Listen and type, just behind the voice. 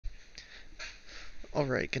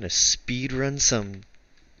Alright, gonna speed run some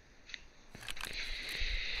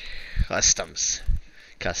customs.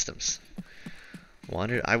 Customs.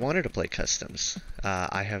 I wanted to play customs.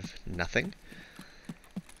 I have nothing.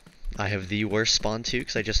 I have the worst spawn too,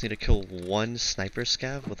 because I just need to kill one sniper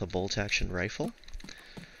scav with a bolt action rifle.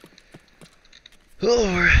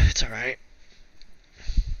 Oh, it's alright.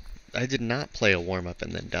 I did not play a warm-up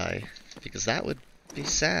and then die, because that would be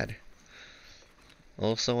sad.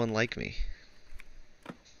 Also unlike me.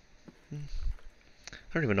 I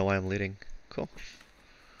don't even know why I'm leading. Cool.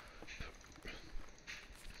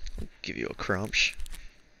 Give you a crumsh.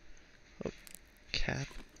 Oh, cap.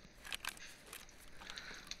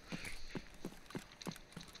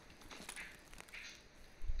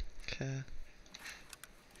 Okay.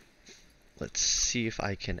 Let's see if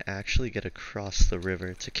I can actually get across the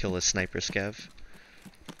river to kill a sniper scav.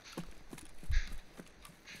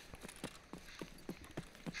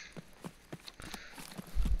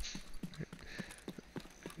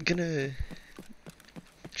 I'm gonna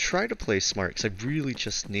try to play smart, because I really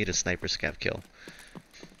just need a sniper scav kill.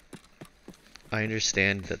 I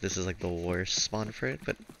understand that this is like the worst spawn for it,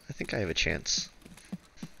 but I think I have a chance.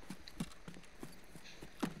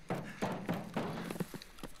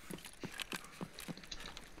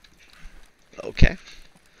 Okay.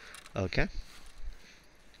 Okay.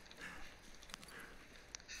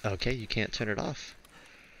 Okay, you can't turn it off.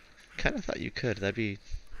 Kinda thought you could. That'd be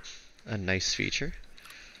a nice feature.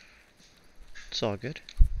 It's all good.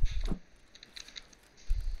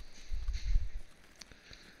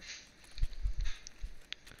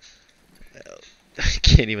 I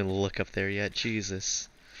can't even look up there yet. Jesus.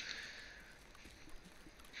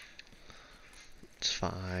 It's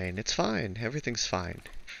fine. It's fine. Everything's fine.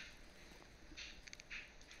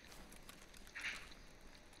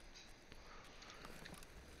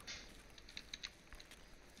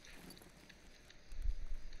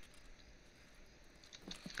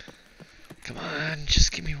 Come on,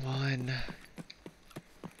 just give me one.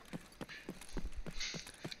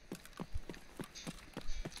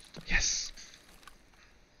 Yes.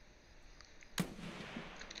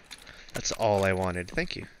 That's all I wanted.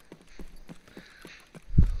 Thank you.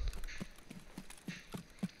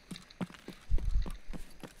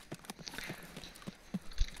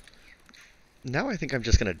 Now I think I'm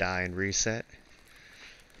just gonna die and reset.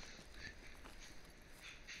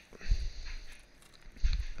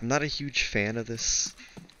 I'm not a huge fan of this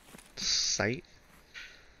site.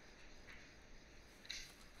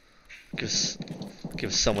 Gives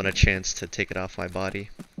someone a chance to take it off my body.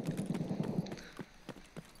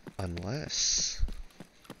 Unless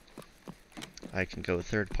I can go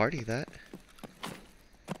third party that.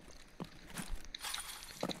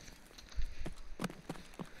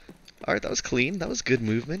 Alright, that was clean. That was good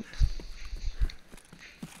movement.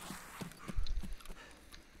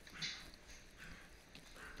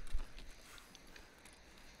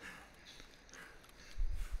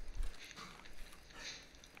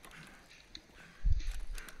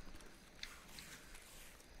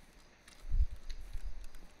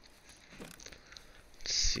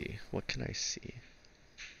 Let's see. What can I see?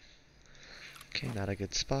 Okay, not a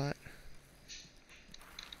good spot.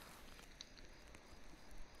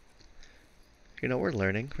 You know, we're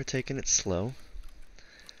learning. We're taking it slow.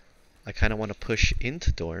 I kind of want to push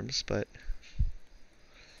into dorms, but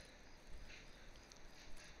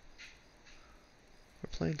we're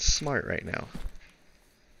playing smart right now.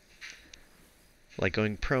 Like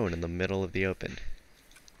going prone in the middle of the open.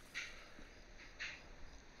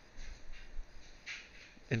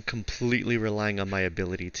 And completely relying on my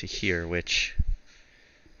ability to hear, which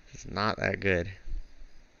is not that good.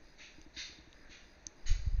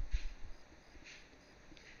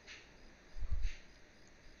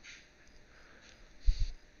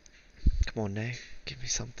 Come on, Nay. Give me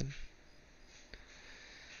something.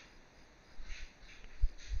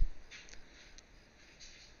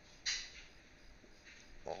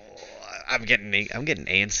 Oh, I'm getting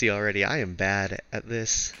antsy already. I am bad at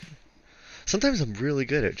this. Sometimes I'm really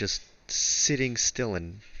good at just sitting still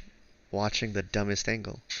and watching the dumbest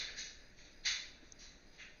angle.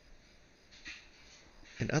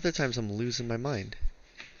 And other times I'm losing my mind.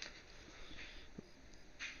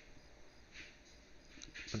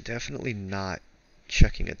 I'm definitely not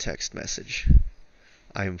checking a text message.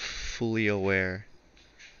 I am fully aware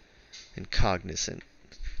and cognizant.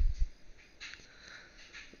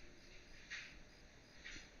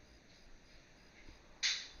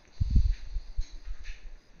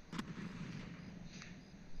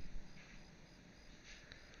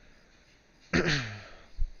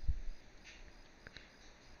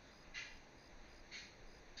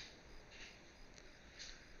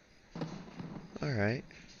 Alright.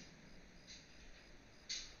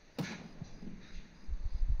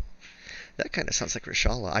 That kind of sounds like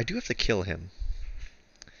Reshala. I do have to kill him.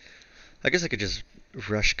 I guess I could just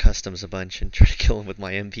rush customs a bunch and try to kill him with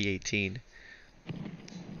my MP18.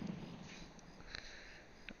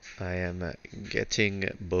 I am getting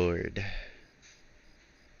bored.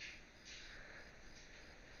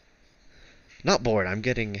 Not bored, I'm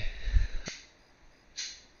getting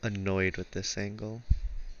annoyed with this angle.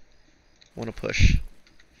 I want to push.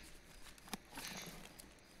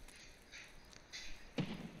 I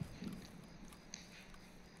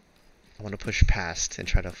want to push past and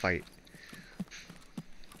try to fight.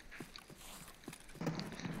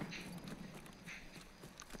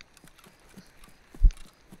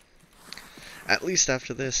 At least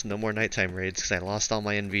after this, no more nighttime raids, because I lost all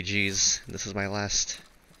my NVGs. This is my last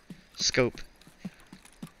scope.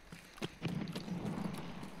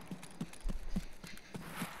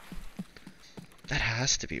 That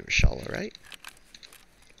has to be Reshala, right?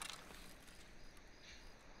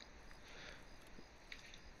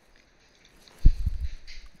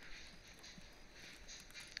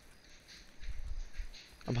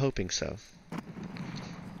 I'm hoping so.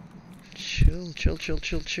 Chill, chill, chill,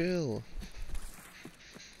 chill, chill.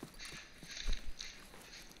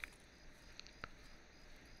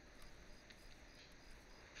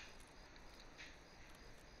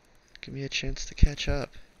 Give me a chance to catch up.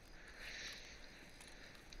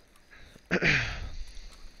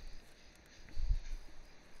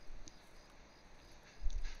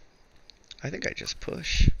 I think I just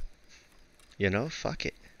push. You know, fuck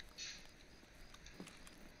it.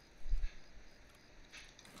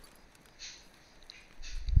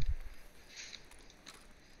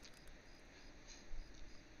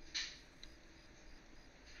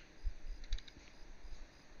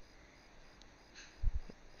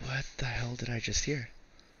 What the hell did I just hear?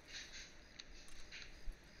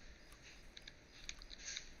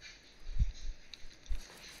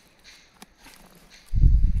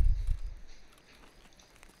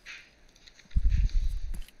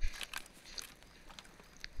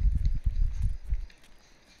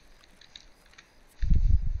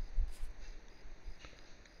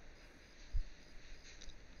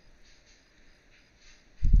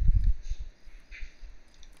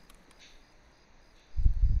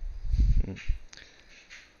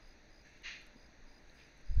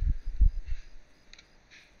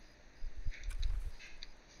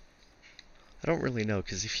 I don't really know,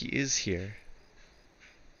 because if he is here...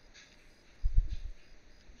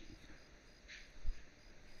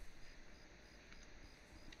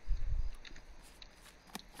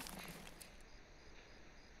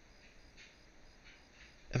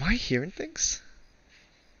 Am I hearing things?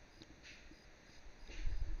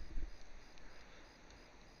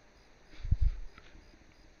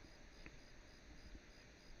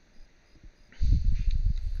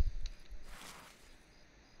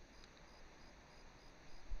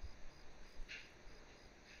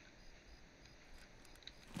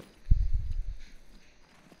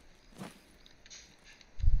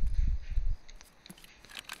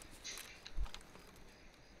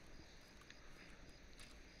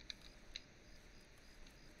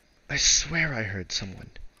 I swear I heard someone.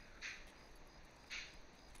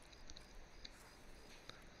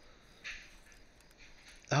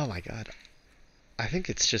 Oh my god. I think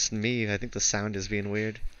it's just me. I think the sound is being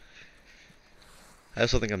weird. I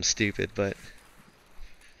also think I'm stupid, but...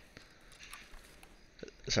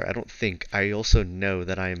 Sorry, I don't think. I also know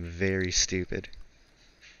that I am very stupid.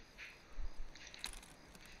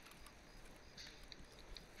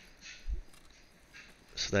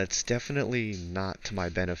 So that's definitely not to my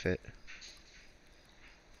benefit.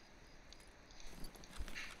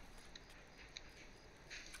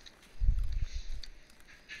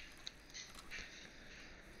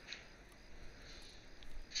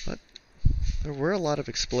 But there were a lot of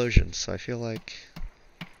explosions, so I feel like...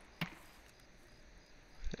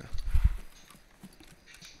 Yeah.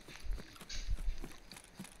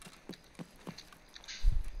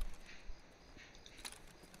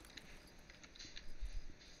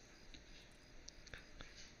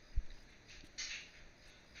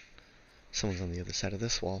 Someone's on the other side of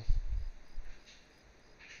this wall.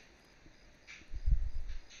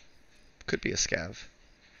 Could be a scav.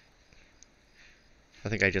 I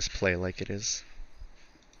think I just play like it is.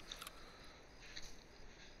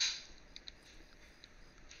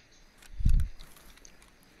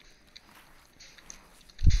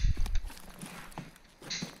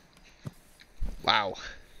 Wow.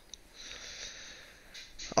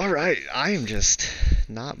 Alright, I am just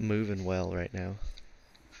not moving well right now.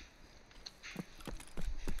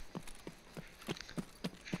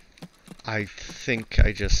 I think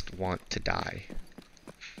I just want to die.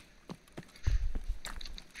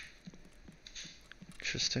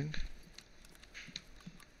 Interesting.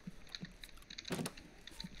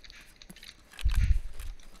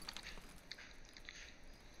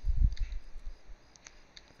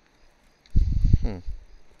 Hmm.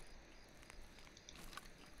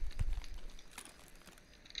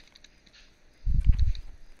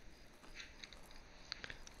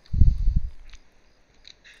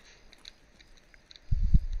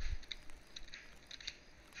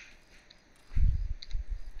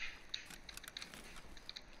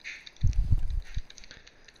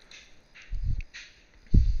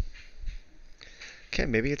 Okay,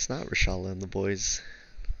 maybe it's not Rashala and the boys.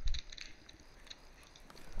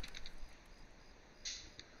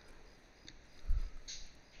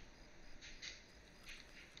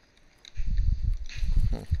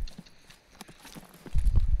 Hmm.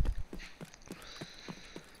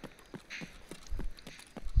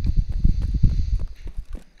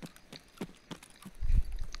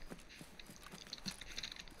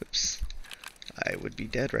 Oops. I would be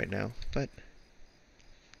dead right now, but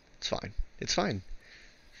it's fine. It's fine.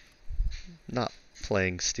 Not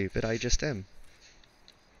playing stupid, I just am.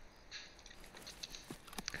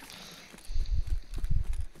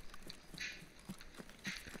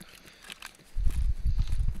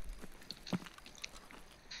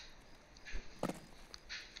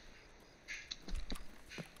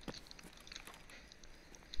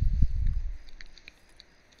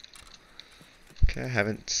 Okay, I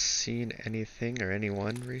haven't seen anything or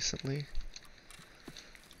anyone recently.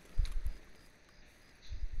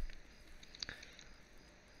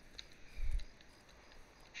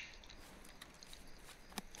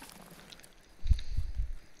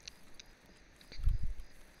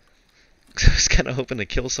 I was kind of hoping to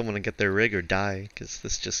kill someone and get their rig or die, because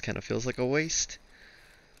this just kind of feels like a waste.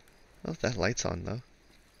 Oh, that light's on though.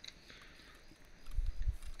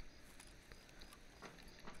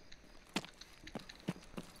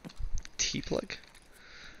 T-plug?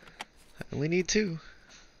 I only need 2.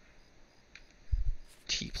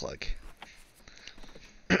 T-plug.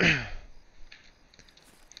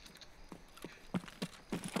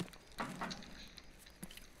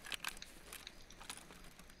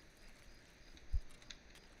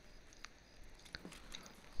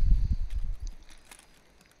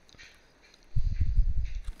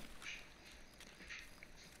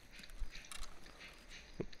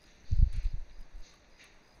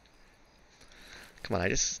 Come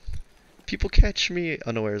on, people catch me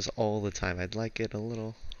unawares all the time. I'd like it a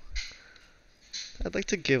little. I'd like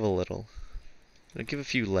to give a little. I'd give a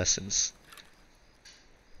few lessons.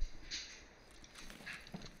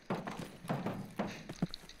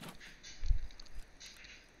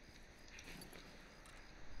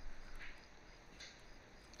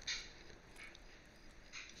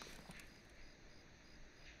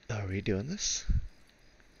 Are we doing this?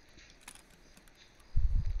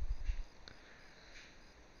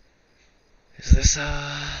 Is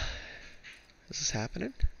this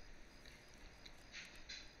happening?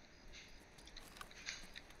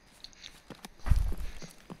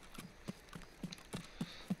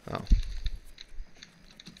 Oh.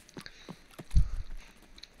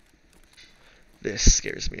 This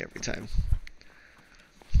scares me every time.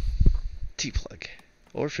 T-plug.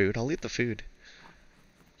 Or food. I'll eat the food.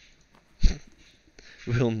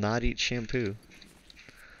 Will not eat shampoo.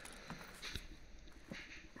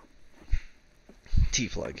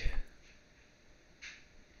 T-plug.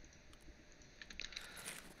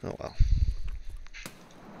 Oh well.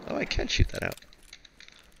 Oh, I can shoot that out.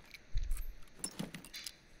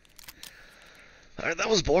 Alright, that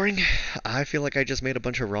was boring. I feel like I just made a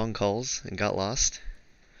bunch of wrong calls and got lost.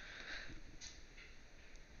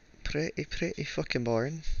 Pretty fucking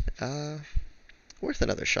boring. Worth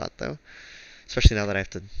another shot though. Especially now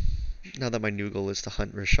that now that my new goal is to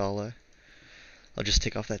hunt Rashala. I'll just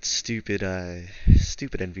take off that stupid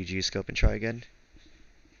NVG scope and try again.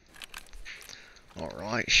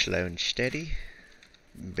 Alright, slow and steady.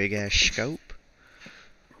 Big ass scope.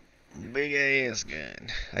 Big ass gun.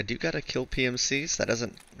 I do gotta kill PMCs.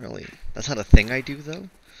 That's not a thing I do though.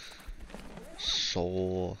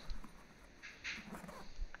 So.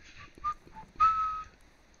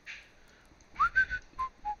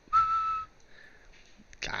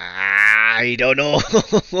 I don't know.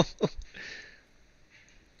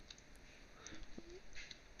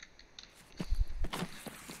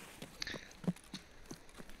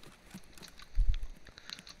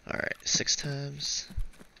 Alright, 6 times.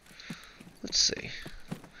 Let's see.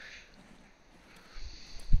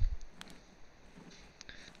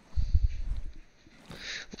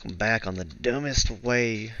 Looking back on the dumbest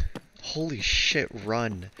way Holy shit,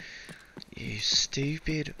 run. You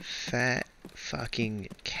stupid, fat, fucking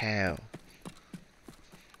cow.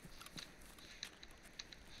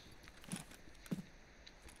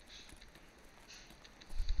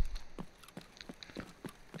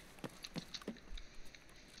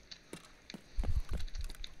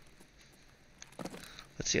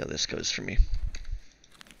 Let's see how this goes for me.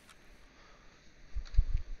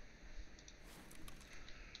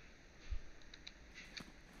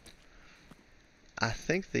 I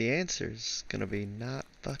think the answer's gonna be not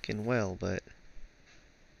fucking well, but...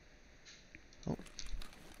 Oh.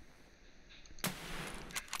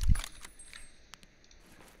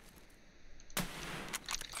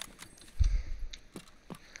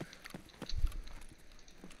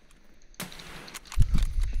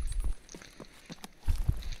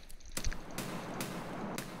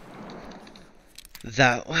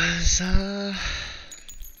 That was,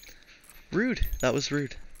 rude. That was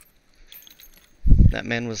rude. That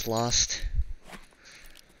man was lost.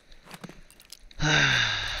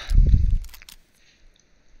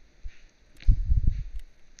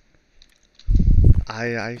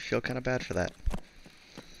 I feel kind of bad for that.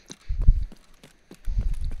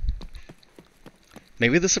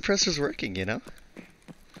 Maybe the suppressor's working, you know?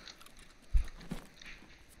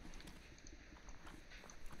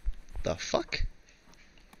 The fuck?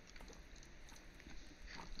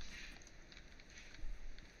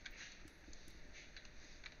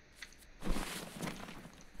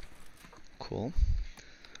 Cool.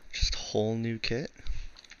 Just whole new kit.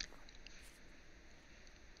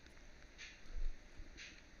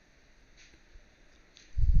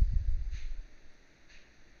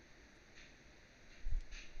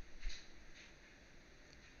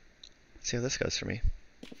 Let's see how this goes for me.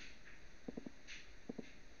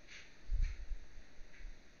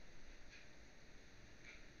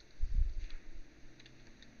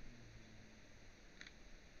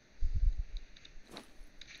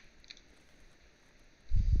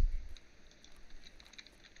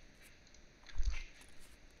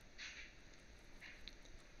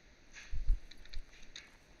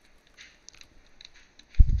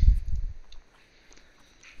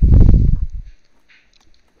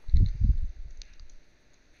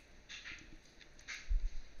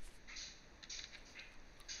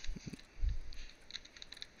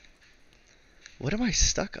 What am I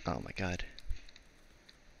stuck? Oh my god.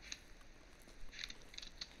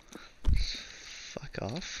 Fuck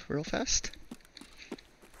off real fast.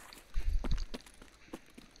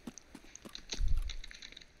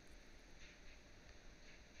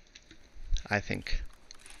 I think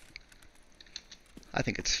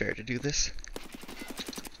it's fair to do this.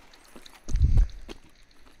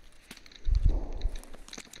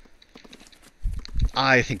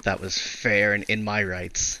 I think that was fair and in my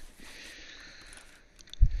rights.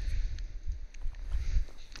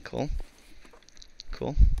 Cool.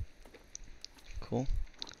 Cool. Cool.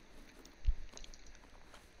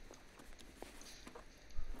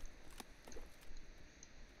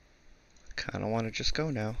 Kinda wanna just go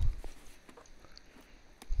now.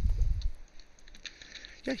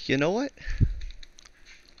 Yeah, you know what?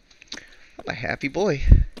 I'm a happy boy.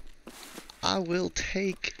 I will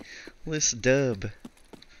take this dub.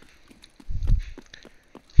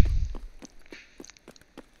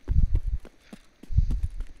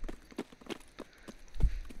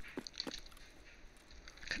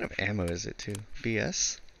 What kind of ammo is it too?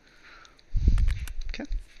 BS? Okay.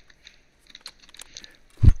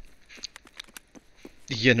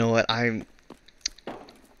 You know what?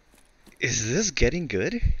 Is this getting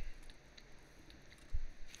good?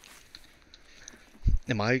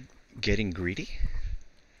 Am I getting greedy?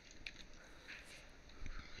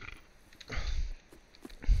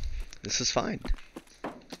 This is fine.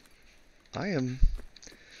 I am...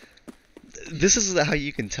 This is how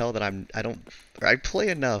you can tell that I play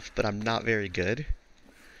enough, but I'm not very good.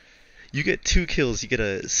 You get 2 kills, you get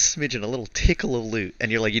a smidgen, a little tickle of loot,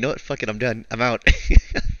 and you're like, you know what, fuck it, I'm done, I'm out.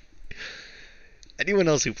 Anyone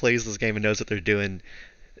else who plays this game and knows what they're doing,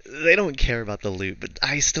 they don't care about the loot, but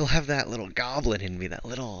I still have that little goblin in me, that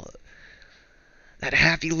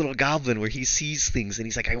happy little goblin where he sees things and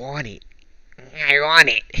he's like, I want it. I want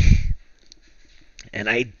it. And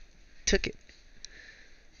I took it.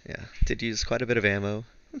 Yeah, did use quite a bit of ammo.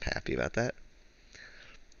 I'm happy about that.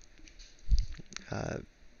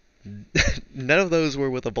 None of those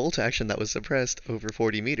were with a bolt action that was suppressed over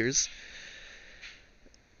 40 meters.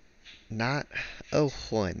 Not a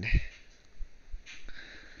one.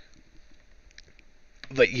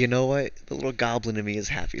 But you know what? The little goblin in me is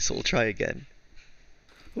happy, so we'll try again.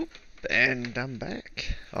 Oop, and I'm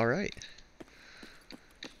back. Alright.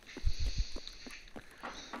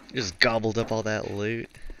 Just gobbled up all that loot.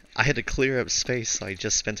 I had to clear up space, so I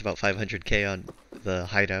just spent about 500k on the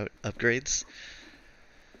hideout upgrades.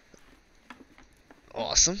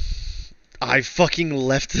 Awesome. I fucking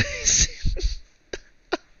left this.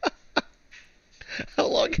 How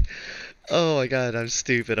long? Oh my god, I'm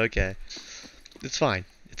stupid. Okay. It's fine.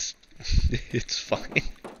 It's fine.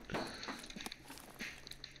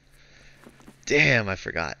 Damn, I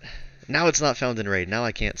forgot. Now it's not found in raid. Now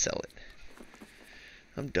I can't sell it.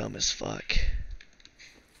 I'm dumb as fuck.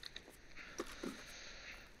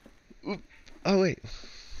 Oop. Oh wait.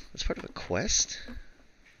 That's part of a quest?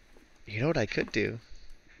 You know what I could do?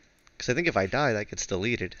 Because I think if I die, that gets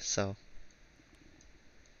deleted, so...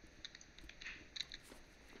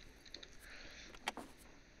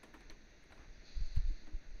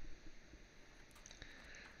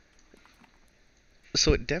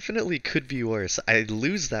 So it definitely could be worse. I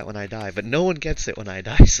lose that when I die, but no one gets it when I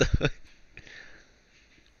die, so...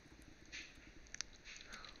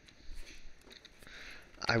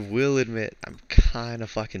 I will admit, I'm kind of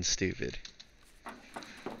fucking stupid.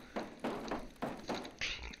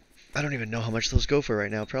 I don't even know how much those go for right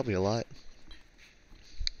now. Probably a lot.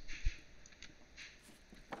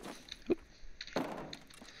 Oop.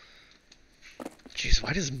 Jeez,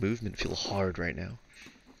 why does movement feel hard right now?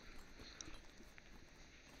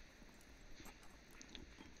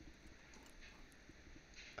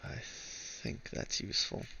 I think that's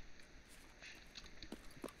useful.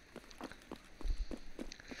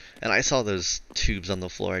 And I saw those tubes on the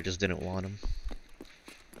floor, I just didn't want them.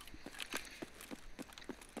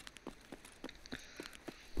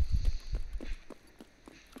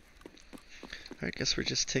 Alright, guess we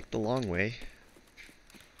just take the long way.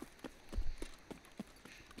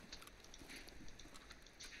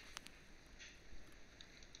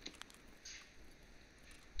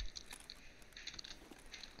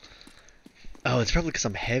 Oh, it's probably because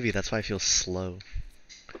I'm heavy, that's why I feel slow.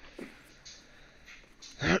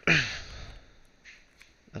 I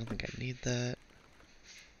don't think I need that.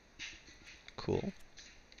 Cool.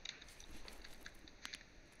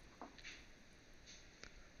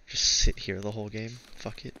 Just sit here the whole game.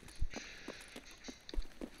 Fuck it.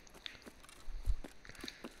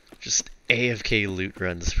 Just AFK loot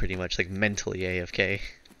runs, pretty much. Like, mentally AFK.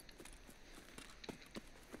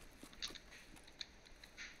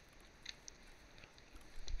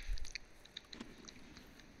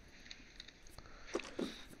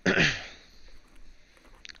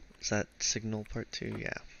 Is that signal part 2?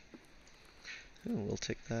 Yeah. Ooh, we'll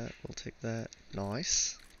take that. We'll take that.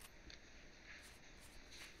 Nice.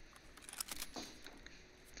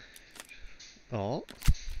 Oh.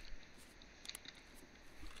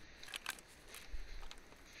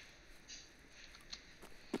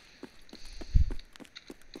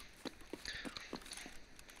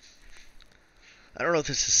 I don't know if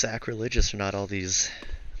this is sacrilegious or not, all these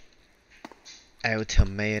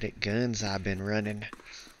automatic guns I've been running.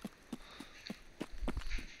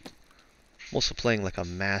 I'm also playing like a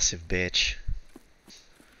massive bitch.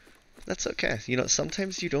 That's okay. You know,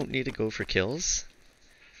 sometimes you don't need to go for kills.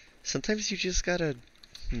 Sometimes you just gotta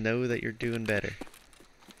know that you're doing better.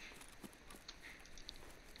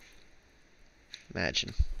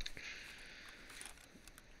 Imagine.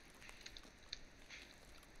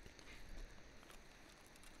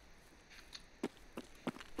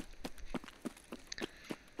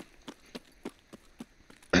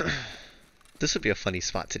 This would be a funny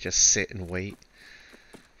spot to just sit and wait.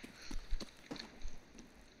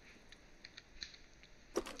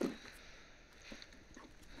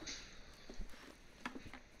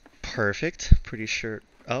 Perfect. Pretty sure.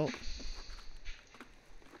 Oh.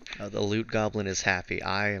 Oh, the loot goblin is happy.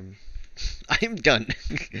 I am done.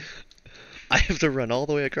 I have to run all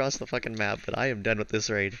the way across the fucking map, but I am done with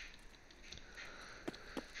this raid.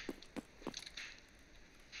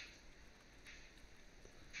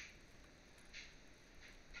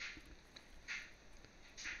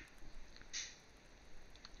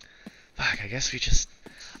 Fuck, I guess we just...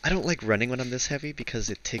 I don't like running when I'm this heavy because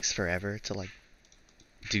it takes forever to, like,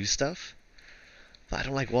 do stuff. But I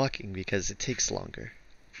don't like walking because it takes longer.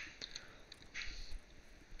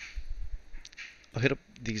 I'll hit up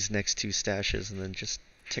these next 2 stashes and then just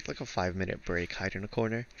take like a 5-minute break, hide in a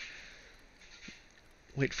corner.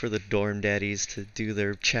 Wait for the dorm daddies to do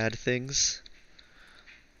their Chad things.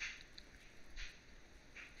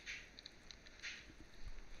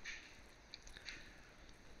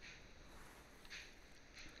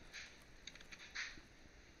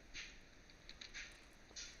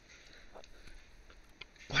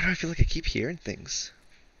 Why do I feel like I keep hearing things?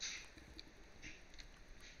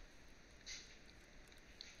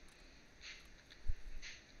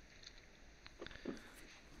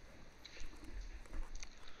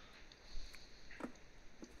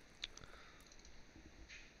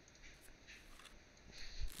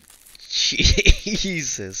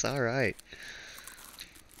 Jesus, alright.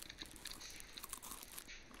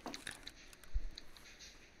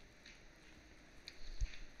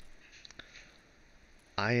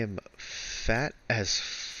 I am fat as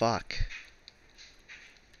fuck.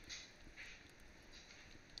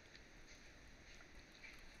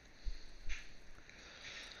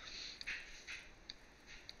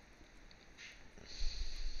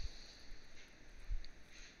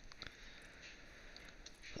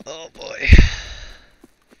 Oh boy.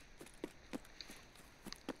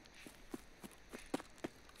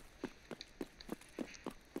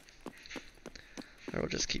 Or we'll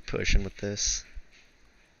just keep pushing with this.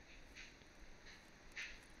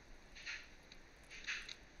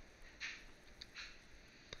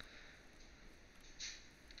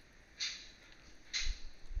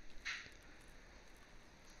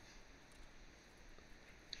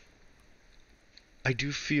 I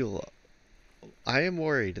do feel... I am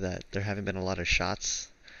worried that there haven't been a lot of shots.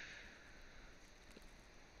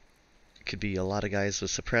 Could be a lot of guys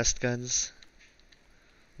with suppressed guns.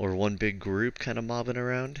 Or one big group kind of mobbing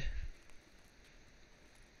around.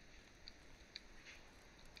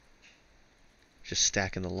 Just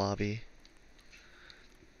stacking the lobby.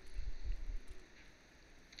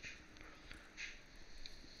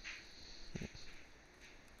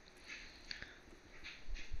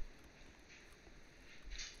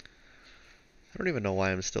 I don't even know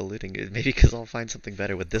why I'm still looting it. Maybe because I'll find something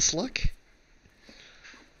better with this luck?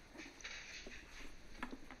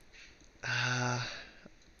 I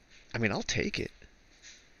mean, I'll take it.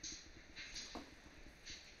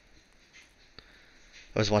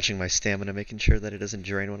 I was watching my stamina, making sure that it doesn't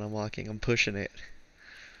drain when I'm walking. I'm pushing it.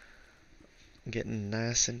 I'm getting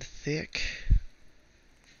nice and thick.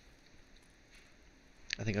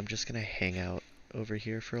 I think I'm just gonna hang out over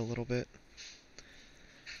here for a little bit.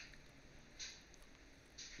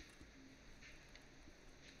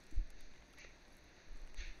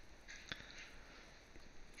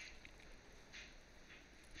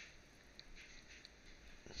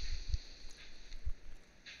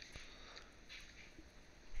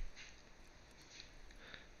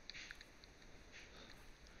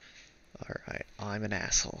 Alright, I'm an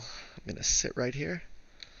asshole. I'm gonna sit right here.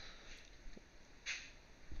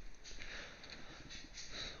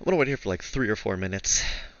 I'm gonna wait here for like 3 or 4 minutes.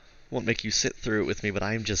 Won't make you sit through it with me, but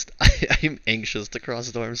I'm just... I'm anxious to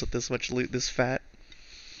cross dorms with this much loot this fat.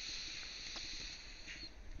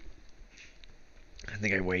 I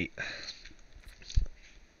think I wait.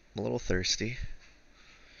 I'm a little thirsty.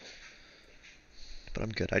 But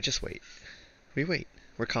I'm good. I just wait. We wait.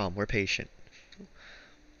 We're calm. We're patient.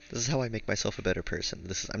 This is how I make myself a better person.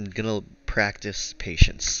 I'm gonna practice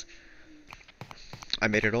patience. I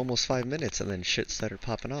made it almost 5 minutes and then shit started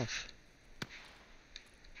popping off.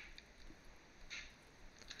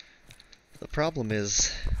 The problem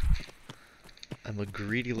is, I'm a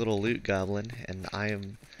greedy little loot goblin, and I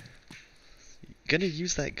am gonna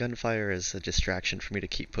use that gunfire as a distraction for me to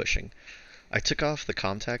keep pushing. I took off the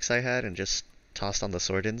contacts I had and just tossed on the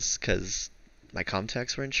sword-ins because my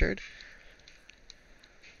contacts were insured.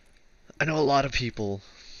 I know a lot of people,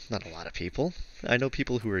 not a lot of people, I know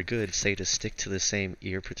people who are good say to stick to the same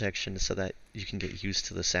ear protection so that you can get used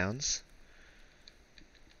to the sounds.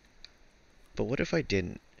 But what if I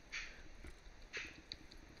didn't?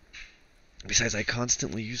 Besides, I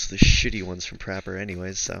constantly use the shitty ones from Prapper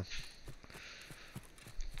anyways, so...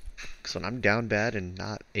 Because when I'm down bad and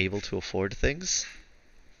not able to afford things...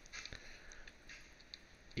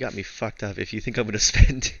 You got me fucked up if you think I'm gonna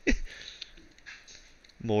spend...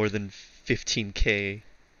 more than 15k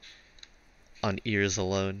on ears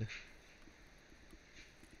alone.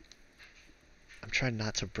 I'm trying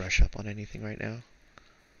not to brush up on anything right now.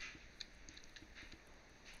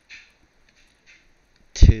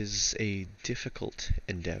 'Tis a difficult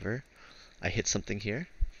endeavor. I hit something here.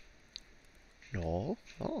 No.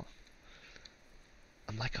 Oh.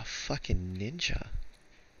 I'm like a fucking ninja.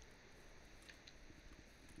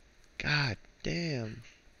 God damn.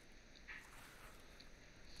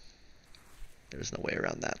 There's no way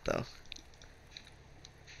around that, though.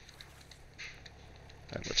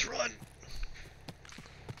 Alright, let's run.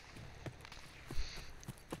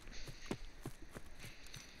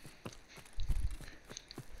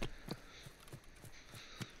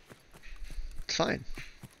 It's fine.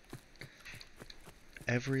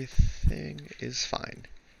 Everything is fine.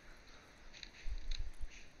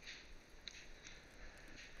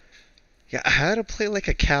 Yeah, how to play like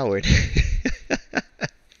a coward.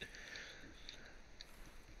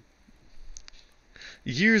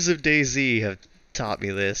 Years of DayZ have taught me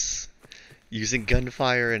this. Using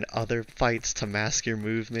gunfire and other fights to mask your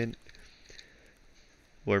movement.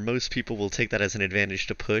 where most people will take that as an advantage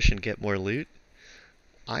to push and get more loot,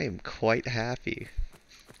 I am quite happy.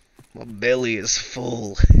 My belly is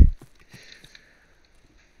full.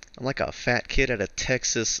 I'm like a fat kid at a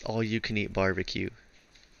Texas all-you-can-eat barbecue.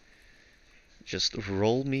 Just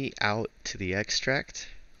roll me out to the extract,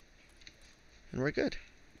 and we're good.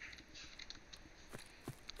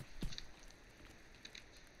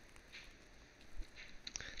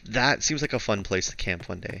 That seems like a fun place to camp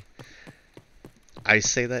one day. I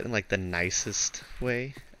say that in like the nicest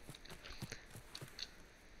way.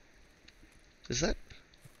 Is that?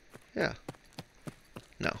 Yeah.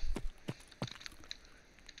 No.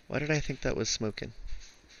 Why did I think that was smoking?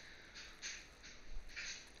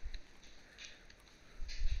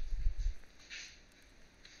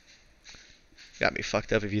 Got me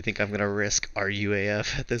fucked up if you think I'm gonna risk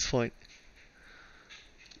RUAF at this point.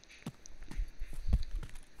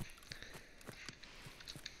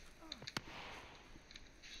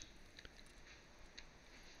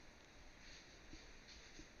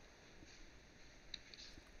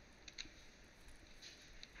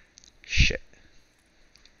 Shit.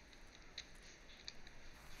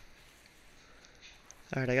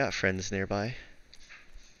 Alright, I got friends nearby.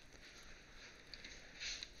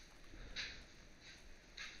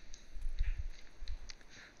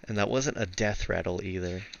 And that wasn't a death rattle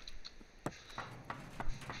either.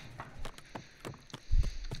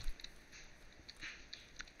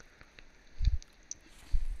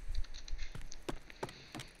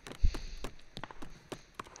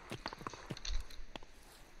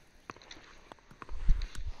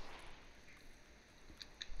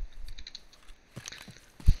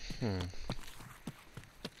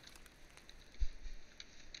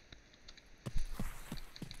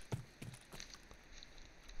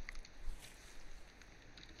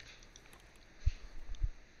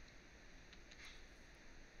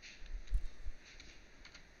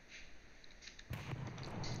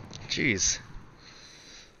 Jeez.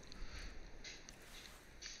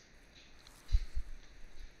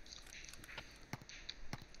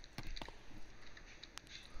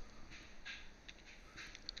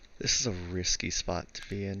 This is a risky spot to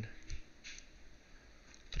be in.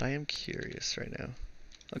 But I am curious right now.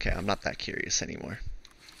 Okay, I'm not that curious anymore.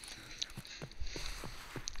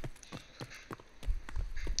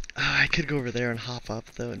 I could go over there and hop up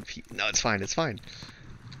though and no, it's fine, it's fine.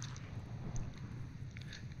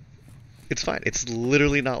 It's fine. It's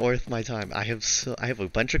literally not worth my time. I have a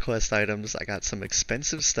bunch of quest items. I got some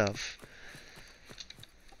expensive stuff.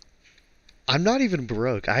 I'm not even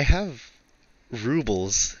broke. I have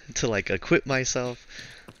rubles to like equip myself.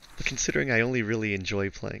 But considering I only really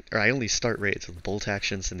enjoy playing, or I only start raids with bolt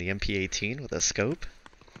actions and the MP18 with a scope,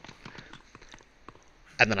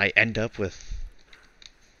 and then I end up with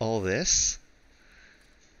all this,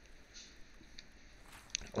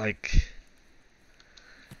 like,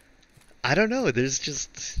 I don't know, there's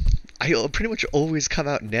just, I pretty much always come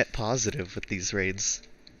out net positive with these raids.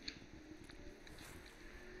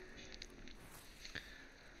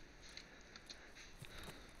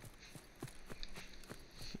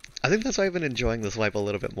 I think that's why I've been enjoying this wipe a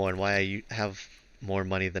little bit more and why I have more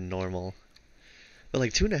money than normal. But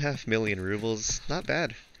like 2.5 million rubles, not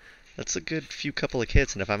bad. That's a good few couple of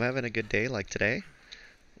kits, and if I'm having a good day like today,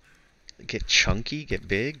 get chunky, get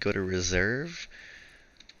big, go to reserve.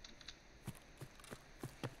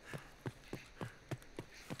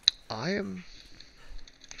 I am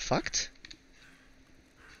fucked?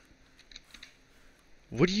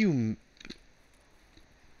 What do you...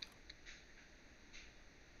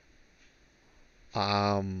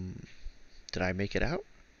 Did I make it out?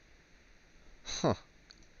 Huh.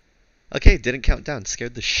 Okay, didn't count down.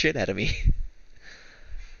 Scared the shit out of me.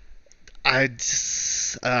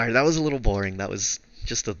 That was a little boring. That was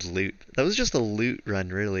just a loot. That was just a loot run,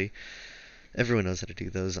 really. Everyone knows how to do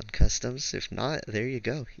those on customs. If not, there you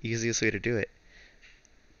go. Easiest way to do it.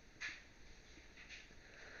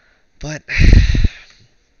 But...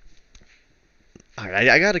 Alright,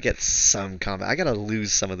 I gotta get some combat. I gotta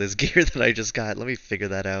lose some of this gear that I just got. Let me figure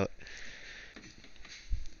that out.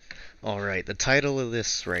 Alright, the title of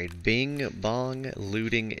this raid, Bing Bong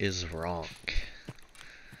Looting is Wrong.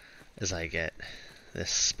 As I get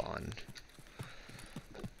this spawn.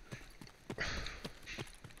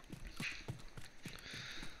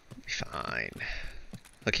 Fine.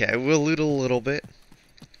 Okay, I will loot a little bit,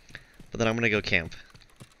 but then I'm gonna go camp.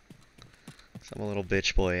 So I'm a little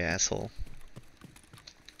bitch boy asshole.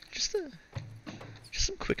 Just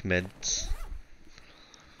some quick meds.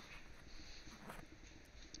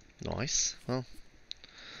 Nice. Well,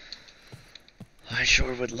 I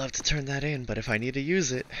sure would love to turn that in, but if I need to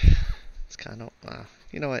use it, it's kind of,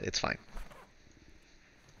 you know what, it's fine.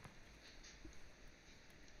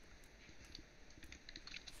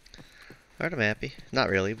 Alright, I'm happy. Not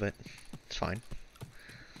really, but it's fine.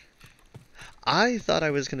 I thought I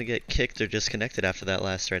was gonna get kicked or disconnected after that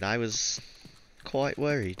last raid. I was quite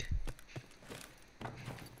worried.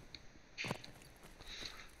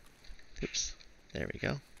 Oops. There we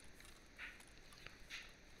go.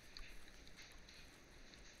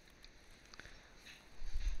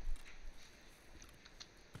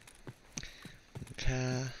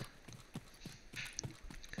 Okay.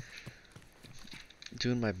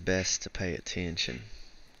 Doing my best to pay attention.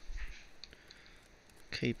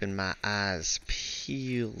 Keeping my eyes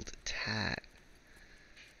peeled tight.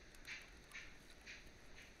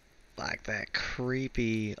 Like that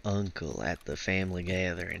creepy uncle at the family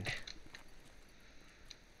gathering.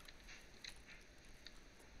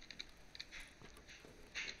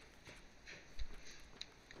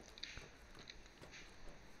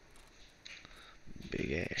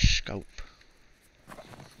 Big ass scope.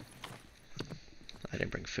 I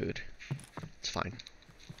didn't bring food. It's fine.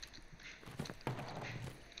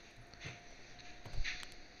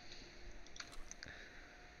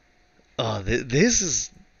 Oh, this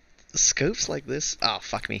is... Scopes like this? Oh,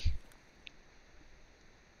 fuck me.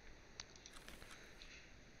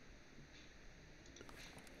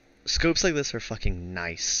 Scopes like this are fucking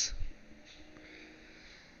nice.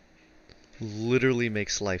 Literally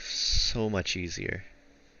makes life so much easier.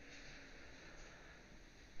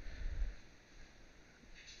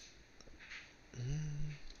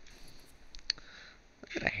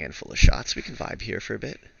 I got a handful of shots. We can vibe here for a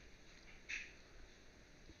bit.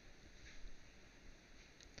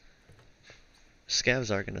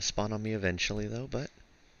 Scavs are going to spawn on me eventually, though, but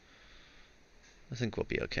I think we'll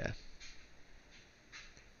be okay.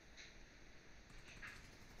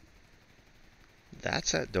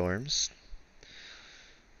 That's at dorms.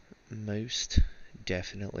 Most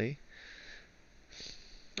definitely.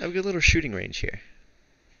 I have a good little shooting range here.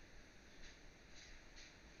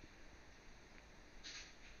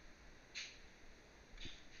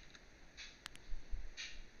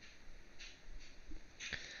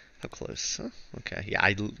 How close? Huh? Okay, yeah,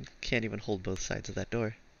 I can't even hold both sides of that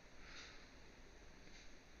door.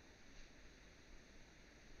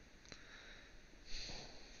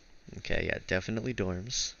 Okay, yeah, definitely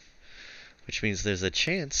dorms. Which means there's a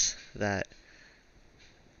chance that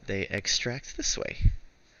they extract this way.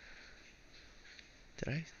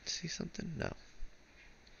 Did I see something? No.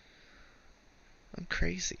 I'm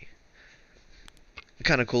crazy.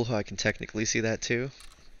 Kind of cool how I can technically see that too.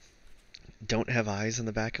 Don't have eyes in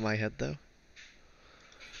the back of my head though.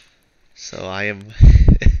 So I am...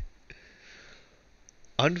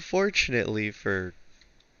 Unfortunately for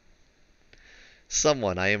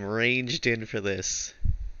someone, I am ranged in for this.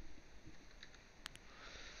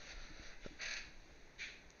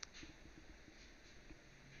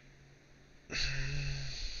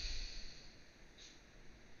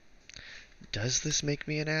 Does this make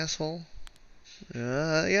me an asshole?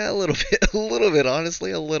 Yeah, a little bit. A little bit,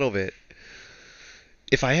 honestly, a little bit.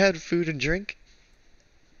 If I had food and drink,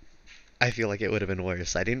 I feel like it would have been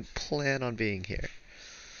worse. I didn't plan on being here.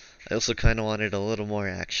 I also kind of wanted a little more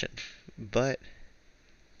action. But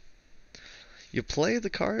you play the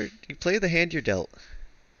card, you play the hand you're dealt.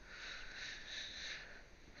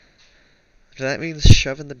 If that means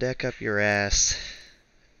shoving the deck up your ass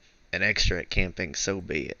and extra at camping, so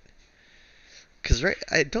be it. Because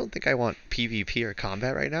I don't think I want PvP or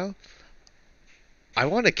combat right now. I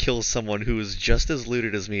want to kill someone who is just as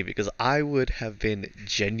looted as me because I would have been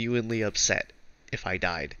genuinely upset if I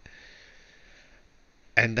died.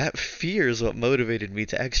 And that fear is what motivated me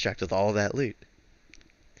to extract with all that loot.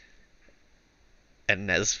 And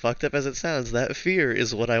as fucked up as it sounds, that fear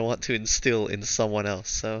is what I want to instill in someone else,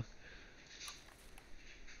 so...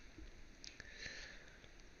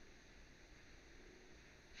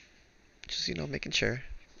 Just, you know, making sure.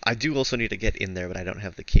 I do also need to get in there, but I don't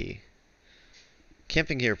have the key.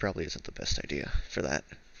 Camping here probably isn't the best idea for that.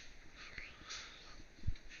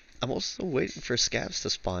 I'm also waiting for scavs to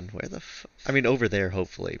spawn. Where the I mean, over there,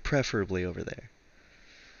 hopefully. Preferably over there.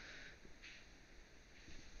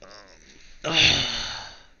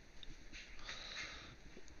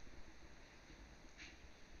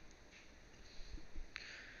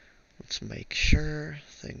 Let's make sure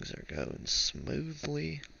things are going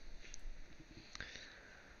smoothly.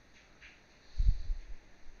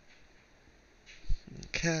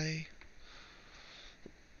 Okay.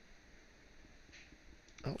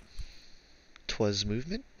 Oh. 'Twas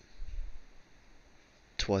movement?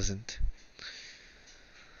 'Twasn't.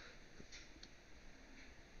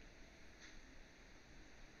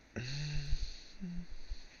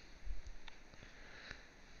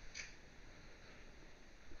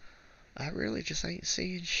 I really just ain't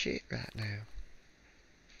seeing shit right now.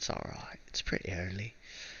 It's alright. It's pretty early.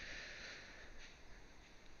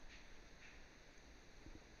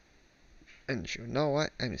 And you know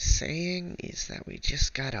what I'm saying is that we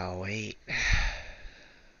just gotta wait.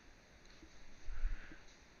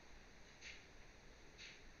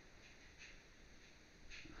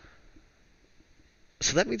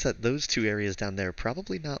 So that means that those two areas down there are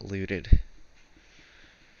probably not looted.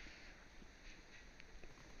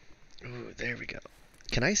 Ooh, there we go.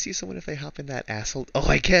 Can I see someone if they hop in that asshole? Oh,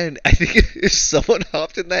 I can! I think if someone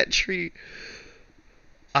hopped in that tree,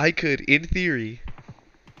 I could, in theory.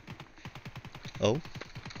 Oh.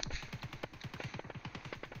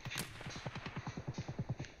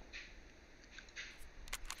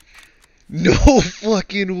 No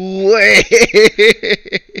fucking way!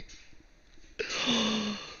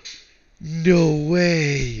 No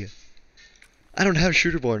way! I don't have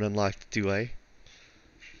Shooterborn unlocked, do I?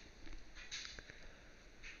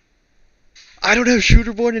 I don't have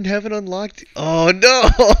Shooterborn in Heaven unlocked? Oh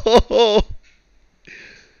no!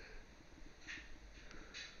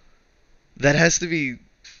 That has to be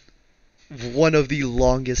one of the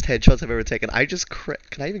longest headshots I've ever taken. I just can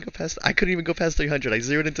I even go past? I couldn't even go past 300. I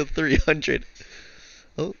zeroed into 300.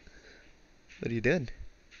 Oh, what are you doing?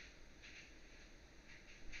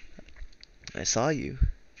 I saw you.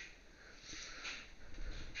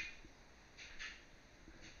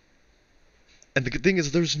 And the good thing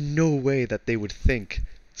is, there's no way that they would think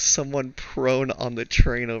someone prone on the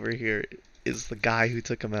train over here is the guy who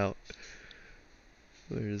took him out.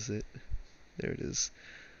 Where is it? There it is.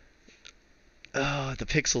 Oh, the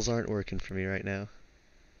pixels aren't working for me right now.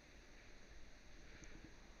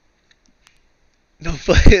 No,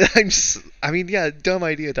 but I mean, yeah, dumb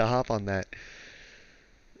idea to hop on that.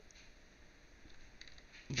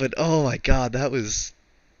 But oh my god, that was...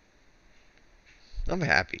 I'm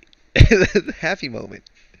happy. Happy moment.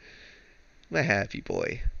 I'm a happy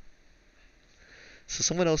boy. So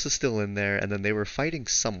someone else is still in there, and then they were fighting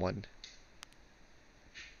someone.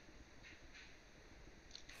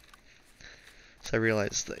 So I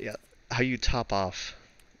realized that, yeah, how you top off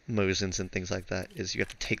Mosins and things like that is you have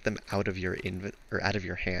to take them out of your out of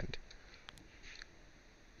your hand.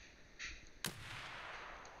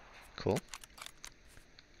 Cool.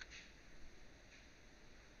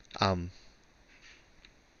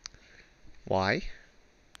 Why?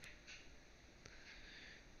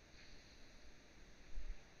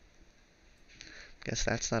 Guess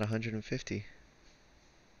that's not 150.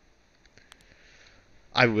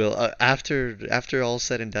 I will after all's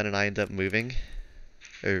said and done, and I end up moving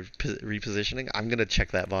or repositioning. I'm gonna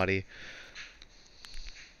check that body.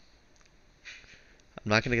 I'm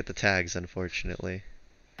not gonna get the tags, unfortunately.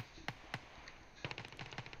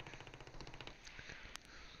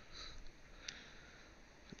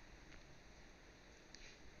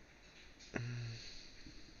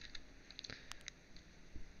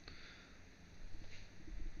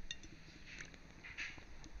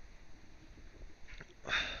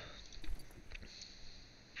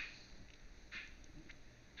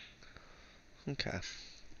 Okay.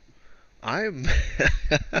 I'm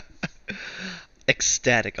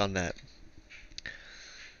ecstatic on that.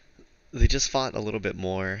 They just fought a little bit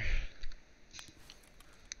more.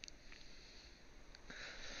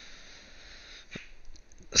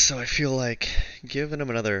 So I feel like giving them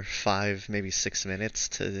another 5, maybe 6 minutes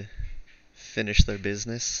to finish their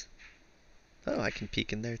business. Oh, I can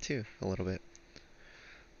peek in there too, a little bit.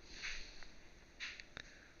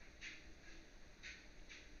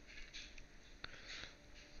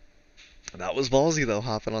 That was ballsy though,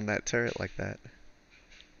 hopping on that turret like that.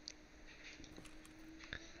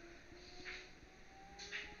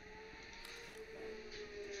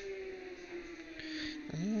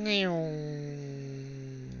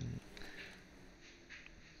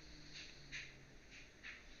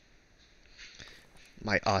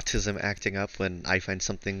 My autism acting up when I find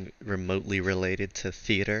something remotely related to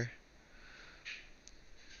theater.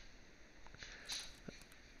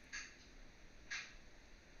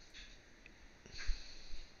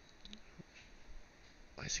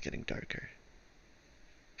 Why is it getting darker?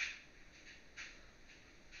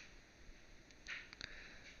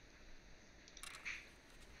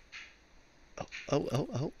 Oh, oh, oh,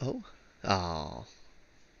 oh, oh. Oh.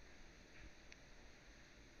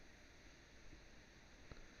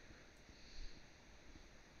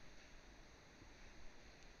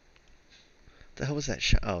 The hell was that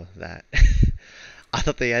shot? Oh, that. I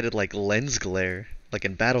thought they added like lens glare, like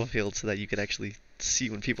in Battlefield, so that you could actually see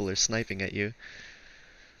when people are sniping at you.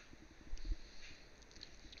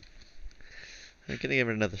 I'm gonna give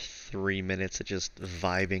it another 3 minutes of just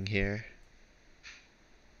vibing here.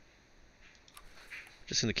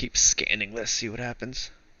 Just gonna keep scanning this, see what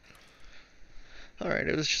happens. Alright,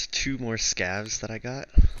 it was just 2 more scavs that I got.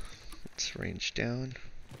 Let's range down.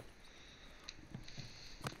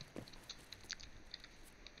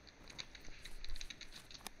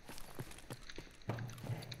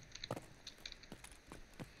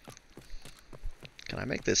 Can I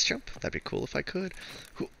make this jump? That'd be cool if I could.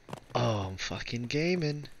 Oh, I'm fucking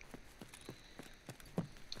gaming.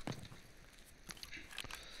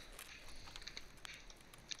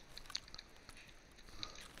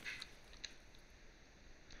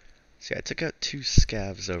 See, I took out 2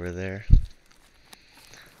 scavs over there.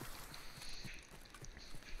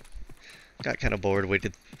 Got kind of bored,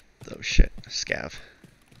 waited. Oh shit, scav.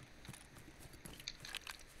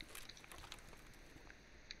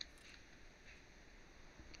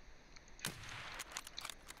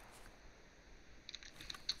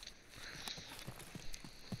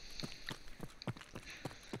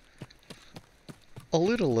 A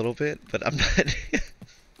little bit, but I'm not.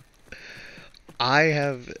 I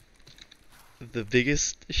have the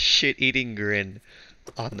biggest shit-eating grin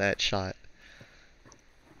on that shot.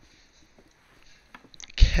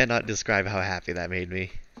 Cannot describe how happy that made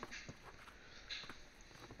me.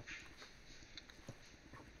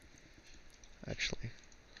 Actually,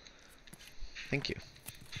 thank you.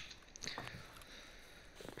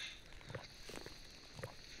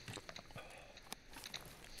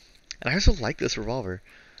 And I also like this revolver.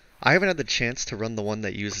 I haven't had the chance to run the one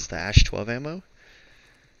that uses the Ash 12 ammo,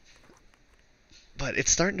 but it's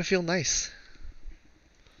starting to feel nice.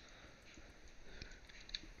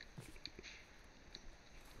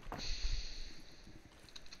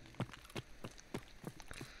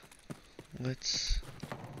 Let's...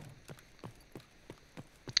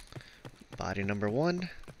 Body number 1.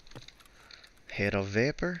 Head of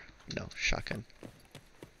vapor. No, shotgun.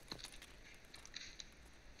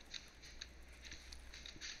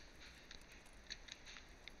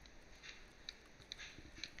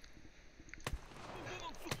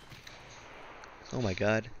 Oh my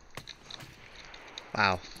god.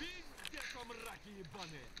 Wow.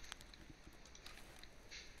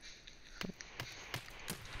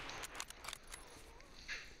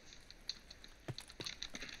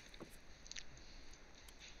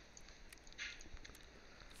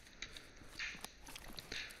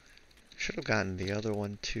 Should have gotten the other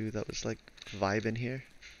one too that was like vibing here.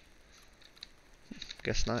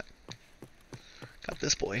 Guess not. Got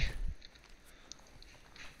this boy.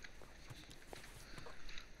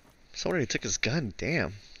 Someone already took his gun,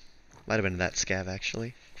 damn. Might have been that scav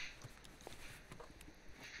actually.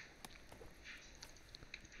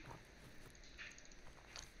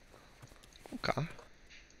 Okay. I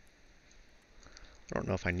don't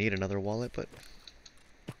know if I need another wallet, but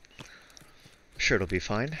I'm sure it'll be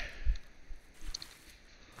fine.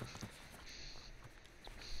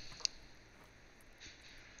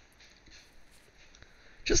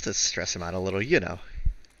 Just to stress him out a little, you know.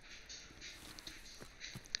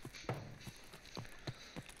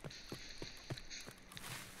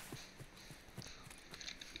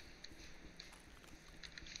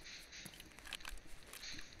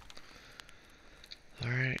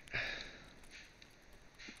 Alright.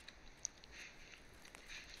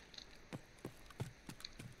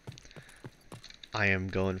 I am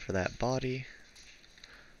going for that body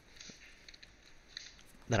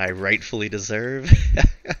that I rightfully deserve.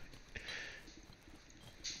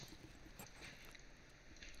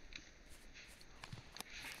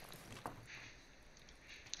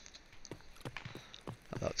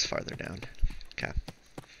 Oh, that's farther down. Okay.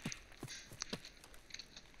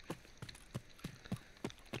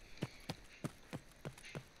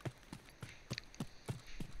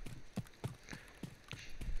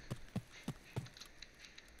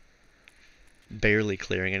 Barely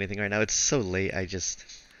clearing anything right now. It's so late, I just...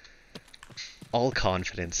 all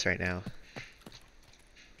confidence right now.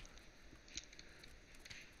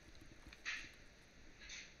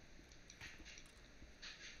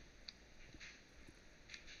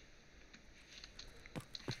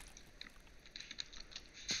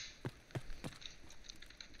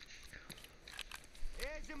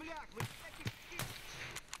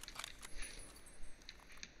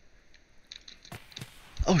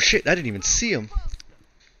 Oh shit, I didn't even see him.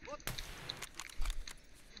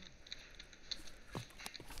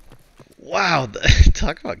 Wow,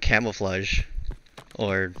 talk about camouflage.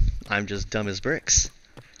 Or I'm just dumb as bricks.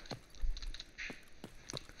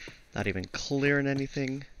 Not even clearing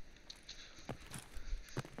anything.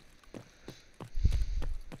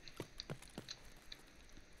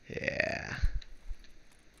 Yeah.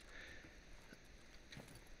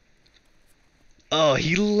 Oh,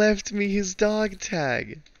 he left me his dog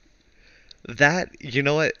tag. That, you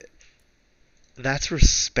know what? That's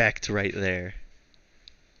respect right there.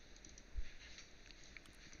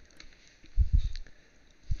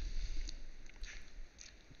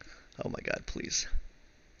 Oh my god, please.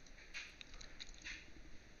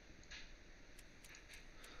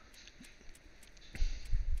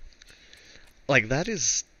 Like, that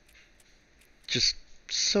is just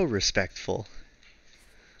so respectful.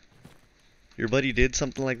 Your buddy did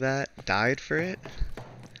something like that, died for it,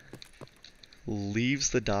 leaves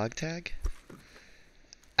the dog tag.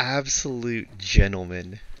 Absolute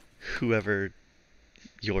gentleman, whoever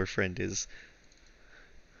your friend is.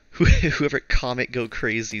 Whoever Comet Go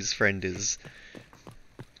Crazy's friend is.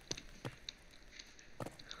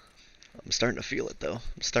 I'm starting to feel it though.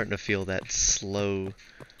 I'm starting to feel that slow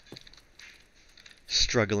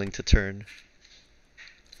struggling to turn.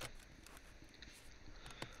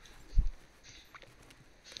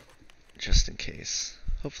 Just in case.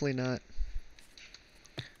 Hopefully not.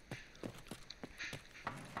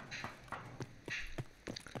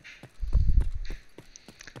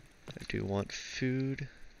 I do want food.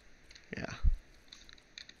 Yeah.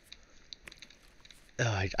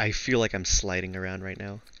 I feel like I'm sliding around right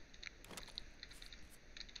now.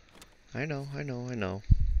 I know, I know, I know.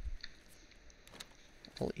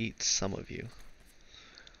 I'll eat some of you.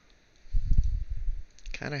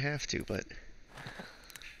 Kinda have to, but...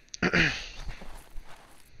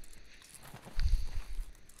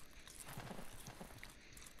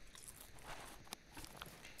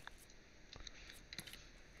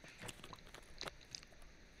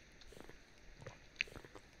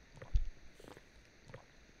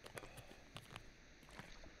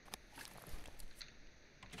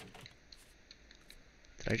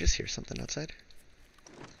 Did I just hear something outside?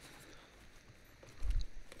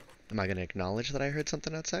 Am I gonna acknowledge that I heard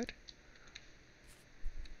something outside?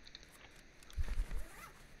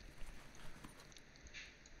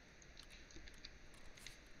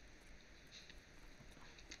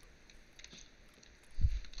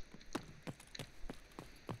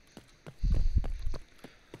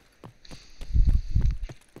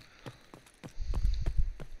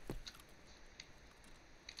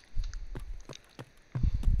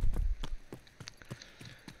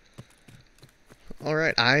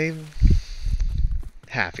 Alright, I'm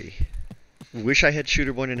happy. Wish I had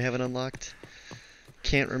Shooter Born in Heaven unlocked.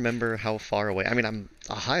 Can't remember how far away. I mean, I'm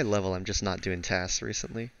a high level, I'm just not doing tasks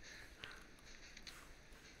recently.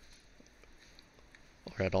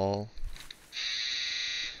 Or at all.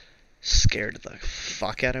 Scared the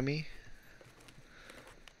fuck out of me.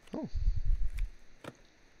 Oh.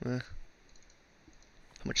 How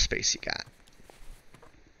much space you got?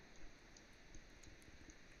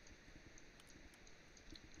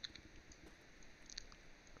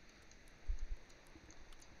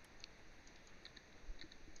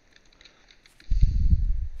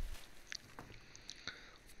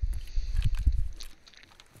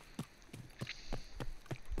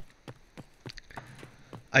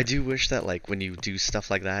 I do wish that, like, when you do stuff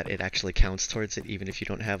like that, it actually counts towards it, even if you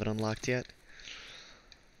don't have it unlocked yet.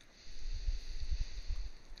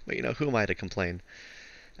 But, you know, who am I to complain?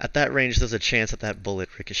 At that range, there's a chance that that bullet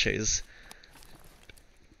ricochets.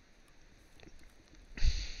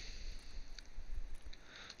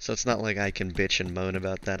 So it's not like I can bitch and moan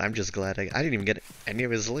about that. I'm just glad I didn't even get any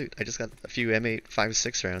of his loot. I just got a few M8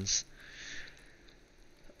 5.6 rounds.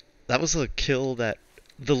 That was a kill that...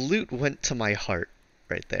 The loot went to my heart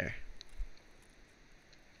right there.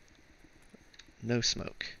 No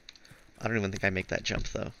smoke. I don't even think I make that jump,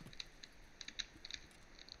 though.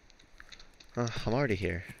 I'm already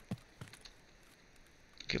here.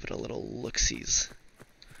 Give it a little look-sees.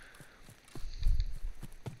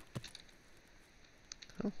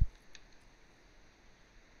 Oh.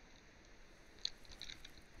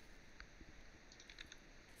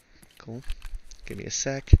 Cool. Give me a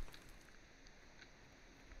sec.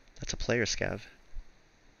 That's a player scav.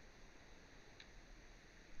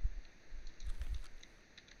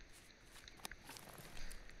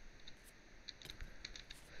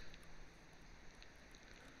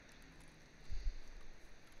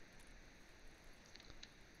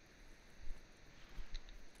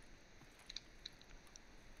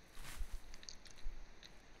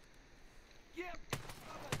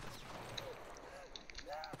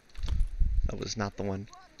 That was not the one.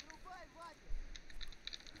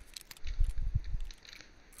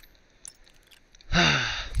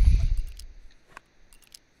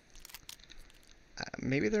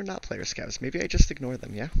 Maybe they're not player scouts. Maybe I just ignore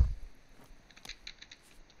them, yeah?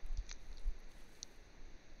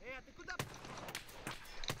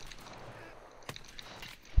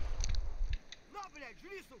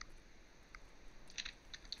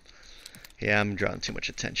 Yeah, I'm drawing too much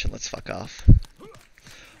attention. Let's fuck off.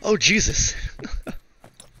 Oh, Jesus!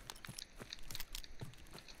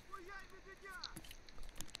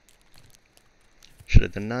 Should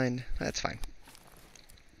have done 9. That's fine.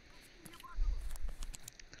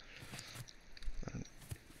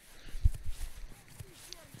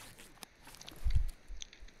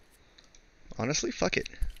 Honestly, fuck it.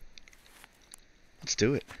 Let's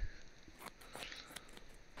do it.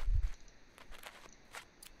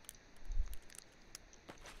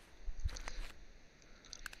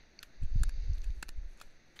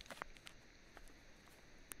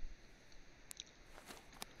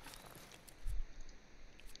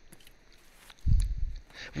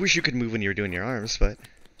 Wish you could move when you were doing your arms, but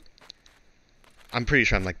I'm pretty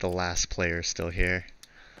sure I'm like the last player still here.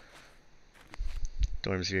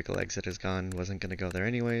 Dorm's vehicle exit is gone. Wasn't gonna go there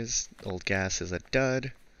anyways. Old gas is a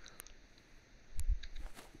dud.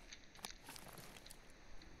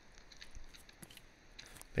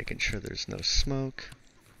 Making sure there's no smoke.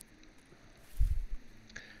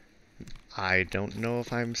 I don't know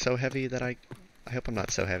if I'm so heavy that I hope I'm not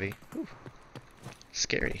so heavy. Whew.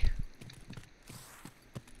 Scary.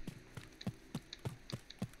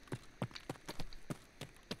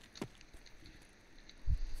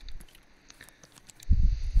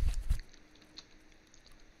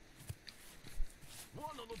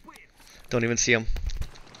 Don't even see him.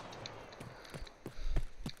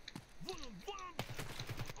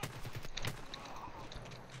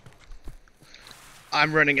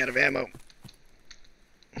 I'm running out of ammo.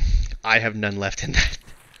 I have none left in that.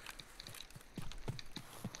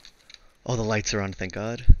 Oh, the lights are on, thank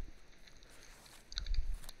God.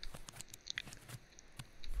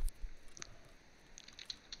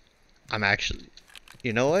 I'm actually...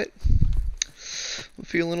 You know what? I'm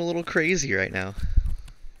feeling a little crazy right now.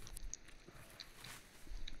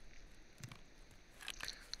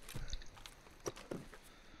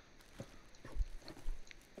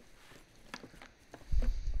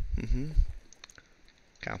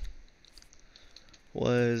 Okay.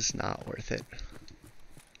 Was not worth it.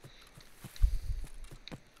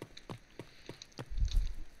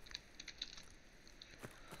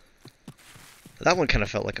 That one kind of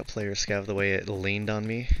felt like a player scav, the way it leaned on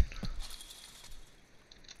me.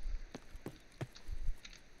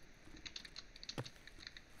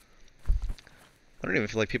 I don't even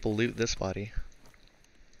feel like people loot this body.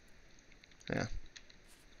 Yeah.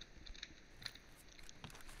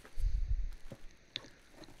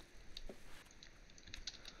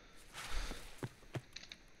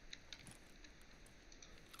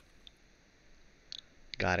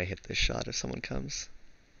 Gotta hit this shot if someone comes.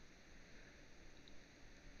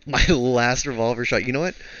 My last revolver shot. You know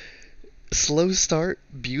what? Slow start,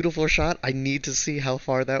 beautiful shot. I need to see how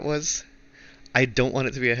far that was. I don't want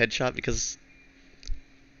it to be a headshot because...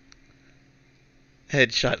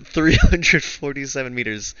 Headshot, 347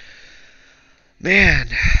 meters. Man,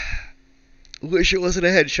 wish it wasn't a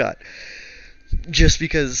headshot. Just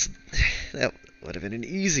because that would have been an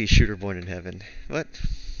easy shooter born in heaven. What?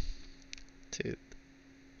 Dude.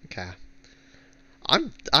 Okay.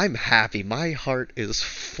 I'm happy. My heart is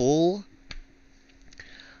full.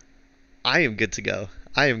 I am good to go.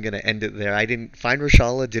 I am gonna end it there. I didn't find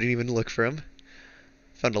Rashala, didn't even look for him.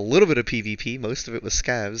 Found a little bit of PvP, most of it was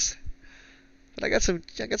scavs. But I got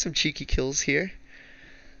some cheeky kills here.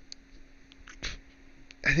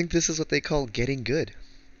 I think this is what they call getting good.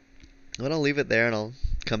 But I'll leave it there and I'll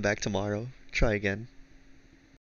come back tomorrow. Try again.